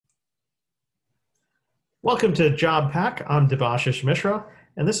Welcome to Job Pack. I'm Debashish Mishra,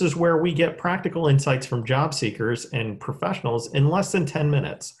 and this is where we get practical insights from job seekers and professionals in less than 10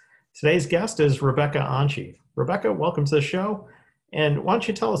 minutes. Today's guest is Rebecca Anchi. Rebecca, welcome to the show, and why don't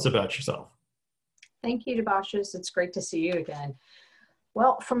you tell us about yourself? Thank you, Debashis. It's great to see you again.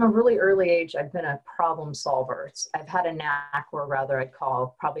 Well, from a really early age, I've been a problem solver. I've had a knack, or rather I'd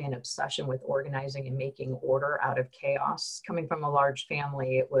call probably an obsession with organizing and making order out of chaos. Coming from a large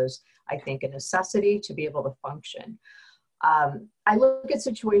family, it was, I think, a necessity to be able to function. I look at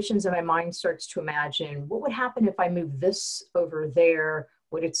situations and my mind starts to imagine, what would happen if I move this over there?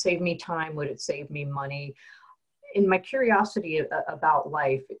 Would it save me time? Would it save me money? In my curiosity about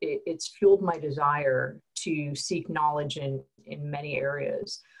life, it's fueled my desire to seek knowledge in many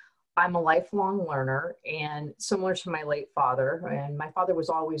areas. I'm a lifelong learner, and similar to my late father, and my father was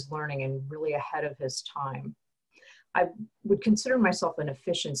always learning and really ahead of his time. I would consider myself an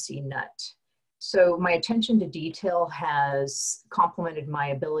efficiency nut. So my attention to detail has complemented my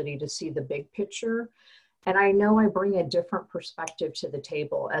ability to see the big picture. And I know I bring a different perspective to the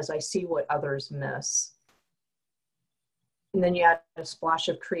table as I see what others miss. And then you add a splash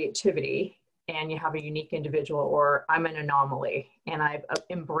of creativity and you have a unique individual, or I'm an anomaly. And I've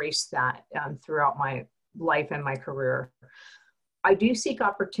embraced that throughout my life and my career. I do seek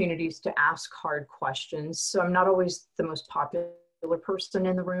opportunities to ask hard questions. So I'm not always the most popular person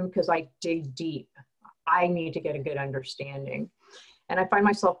in the room because I dig deep. I need to get a good understanding. And I find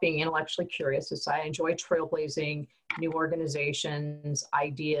myself being intellectually curious as I enjoy trailblazing new organizations,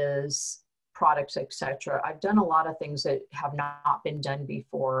 ideas, products, etc. I've done a lot of things that have not been done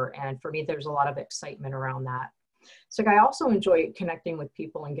before. And for me, there's a lot of excitement around that. So I also enjoy connecting with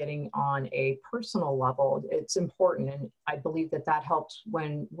people and getting on a personal level. It's important. And I believe that that helps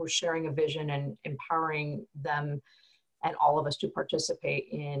when we're sharing a vision and empowering them and all of us to participate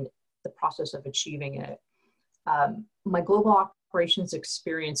in the process of achieving it. My global operations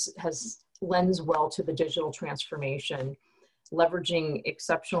experience lends well to the digital transformation, leveraging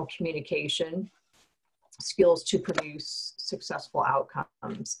exceptional communication skills to produce successful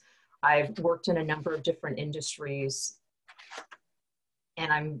outcomes. I've worked in a number of different industries,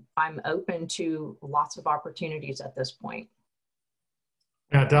 and I'm open to lots of opportunities at this point.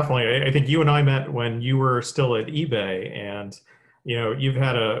 Yeah, definitely. I think you and I met when you were still at eBay, and you've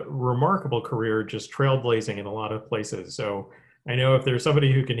had a remarkable career just trailblazing in a lot of places. So I know if there's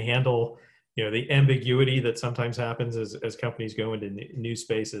somebody who can handle the ambiguity that sometimes happens as companies go into new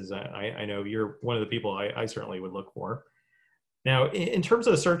spaces, I know you're one of the people I certainly would look for. Now, in terms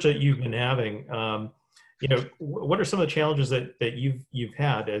of the search that you've been having, what are some of the challenges that you've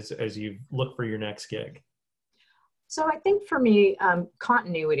had as you've looked for your next gig? So I think for me,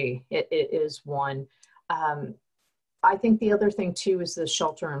 continuity it is one. I think the other thing too is the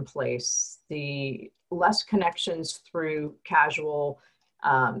shelter in place, the less connections through casual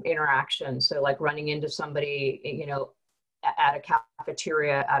interaction. So like running into somebody, at a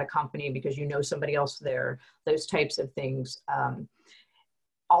cafeteria at a company because somebody else there, those types of things.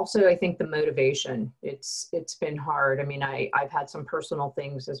 Also, I think the motivation, it's been hard. I mean, I've had some personal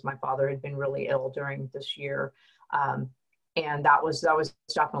things as my father had been really ill during this year. And that was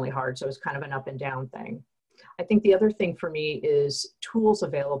definitely hard. So it was kind of an up and down thing. I think the other thing for me is tools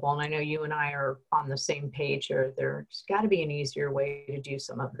available. And I know you and I are on the same page here. There's got to be an easier way to do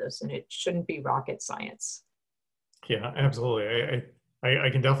some of this, and it shouldn't be rocket science. Yeah, absolutely. I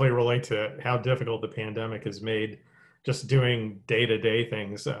can definitely relate to how difficult the pandemic has made just doing day-to-day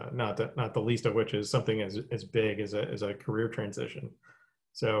things, not the least of which is something as big as a career transition.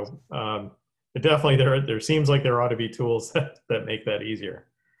 So definitely there seems like there ought to be tools that make that easier.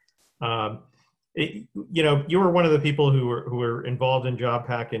 You were one of the people who were involved in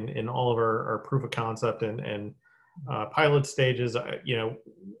JobPack in all of our proof of concept and pilot stages.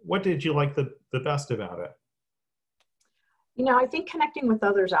 What did you like the best about it? I think connecting with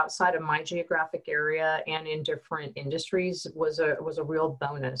others outside of my geographic area and in different industries was a real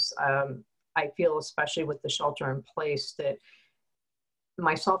bonus. I feel, especially with the shelter in place, that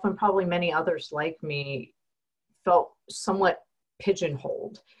myself and probably many others like me felt somewhat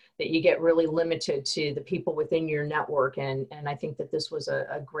pigeonholed, that you get really limited to the people within your network. And I think that this was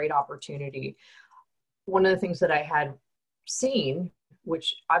a great opportunity. One of the things that I had seen,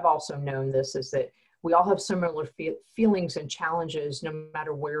 which I've also known this, is that we all have similar feelings and challenges no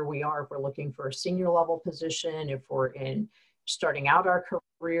matter where we are. If we're looking for a senior level position, if we're starting out our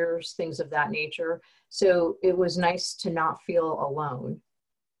careers, things of that nature. So it was nice to not feel alone.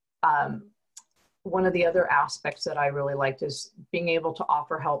 One of the other aspects that I really liked is being able to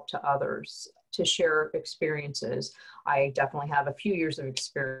offer help to others. to share experiences. I definitely have a few years of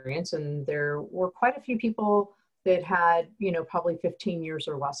experience, and there were quite a few people that had, probably 15 years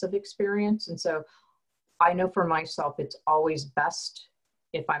or less of experience. And so I know for myself, it's always best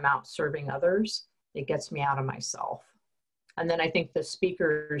if I'm out serving others. It gets me out of myself. And then I think the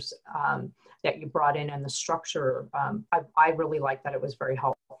speakers that you brought in and the structure, I really like that. It was very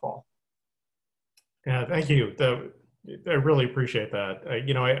helpful. Yeah, thank you. I really appreciate that.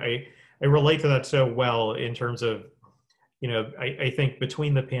 I relate to that so well in terms of, I think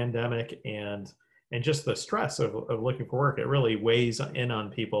between the pandemic and just the stress of looking for work, it really weighs in on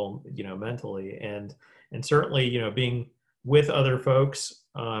people, mentally. And certainly, being with other folks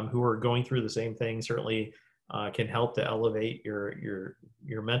who are going through the same thing certainly can help to elevate your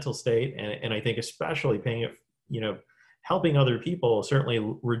mental state. And I think especially paying it, helping other people certainly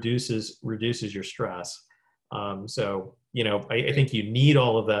reduces your stress. I think you need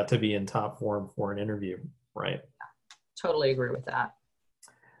all of that to be in top form for an interview, right? Totally agree with that.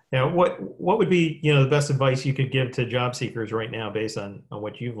 Now, what would be, the best advice you could give to job seekers right now based on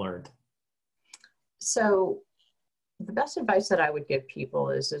what you've learned? So the best advice that I would give people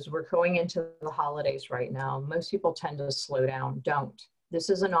is we're going into the holidays right now. Most people tend to slow down. Don't. This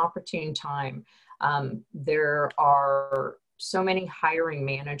is an opportune time. There are so many hiring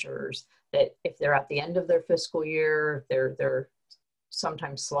managers that if they're at the end of their fiscal year, they're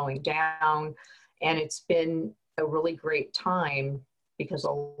sometimes slowing down. And it's been a really great time because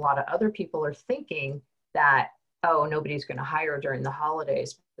a lot of other people are thinking that, oh, nobody's going to hire during the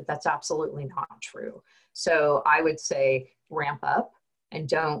holidays, but that's absolutely not true. So I would say ramp up and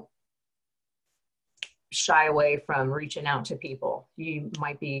don't shy away from reaching out to people. You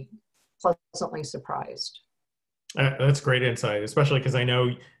might be pleasantly surprised. That's great insight, especially because I know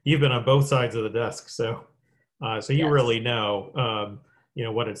you've been on both sides of the desk. So you Yes. really know,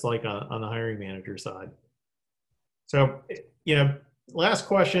 what it's like on the hiring manager side. So, last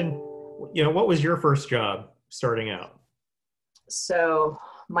question, what was your first job starting out? So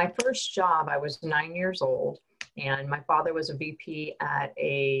my first job, I was 9 years old, and my father was a VP at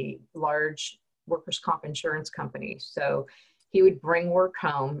a large workers' comp insurance company. So he would bring work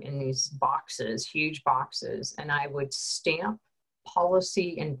home in these boxes, huge boxes, and I would stamp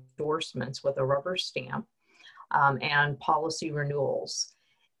policy endorsements with a rubber stamp and policy renewals.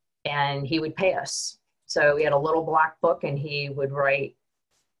 And he would pay us. So he had a little black book, and he would write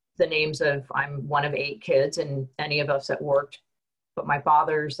the names of, I'm one of 8 kids, and any of us that worked. But my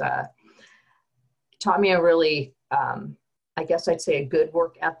father's taught me a really, I guess I'd say a good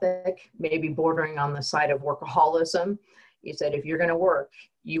work ethic, maybe bordering on the side of workaholism. He said, if you're going to work,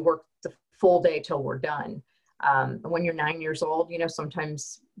 you work the full day till we're done. When you're 9 years old,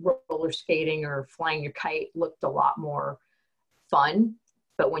 sometimes roller skating or flying your kite looked a lot more fun,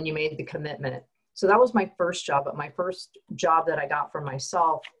 but when you made the commitment. So that was my first job, but my first job that I got for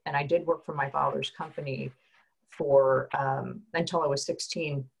myself, and I did work for my father's company for until I was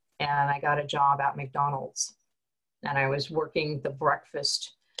 16, and I got a job at McDonald's, and I was working the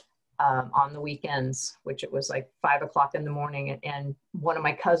breakfast on the weekends, which it was like 5 o'clock in the morning. And one of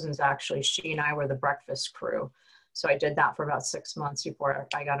my cousins, actually, she and I were the breakfast crew. So I did that for about 6 months before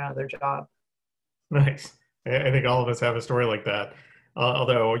I got another job. Nice. I think all of us have a story like that.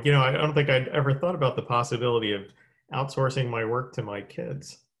 Although, I don't think I'd ever thought about the possibility of outsourcing my work to my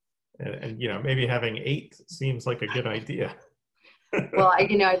kids. And maybe having 8 seems like a good idea. Well,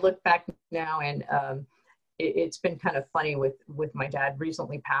 I look back now, and it's been kind of funny with my dad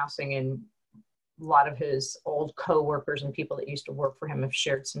recently passing, and a lot of his old coworkers and people that used to work for him have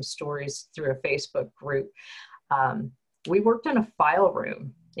shared some stories through a Facebook group. We worked in a file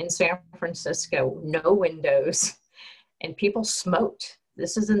room in San Francisco, no windows, and people smoked.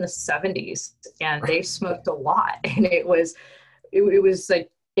 This is in the 70s, and they smoked a lot. And it was like,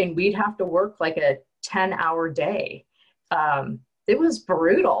 and we'd have to work like a 10-hour day. It was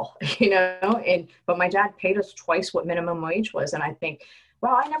brutal, but my dad paid us twice what minimum wage was. And I think,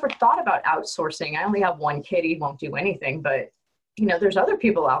 well, I never thought about outsourcing. I only have 1 kid. He won't do anything, but there's other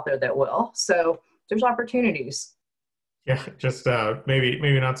people out there that will. So there's opportunities. Yeah. Just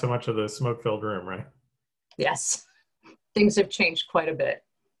maybe not so much of the smoke-filled room, right? Yes. Things have changed quite a bit.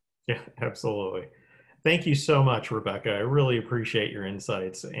 Yeah, absolutely. Thank you so much, Rebecca. I really appreciate your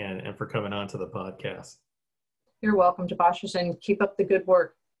insights and for coming on to the podcast. You're welcome, Debashis, and keep up the good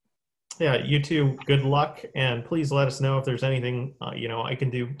work. Yeah, you too. Good luck, and please let us know if there's anything I can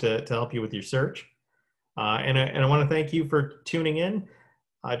do to help you with your search. And I want to thank you for tuning in.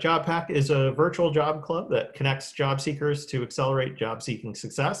 JobPack is a virtual job club that connects job seekers to accelerate job seeking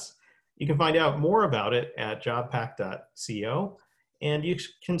success. You can find out more about it at jobpack.co. And you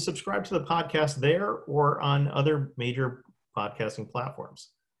can subscribe to the podcast there or on other major podcasting platforms.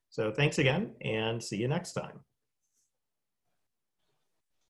 So thanks again, and see you next time.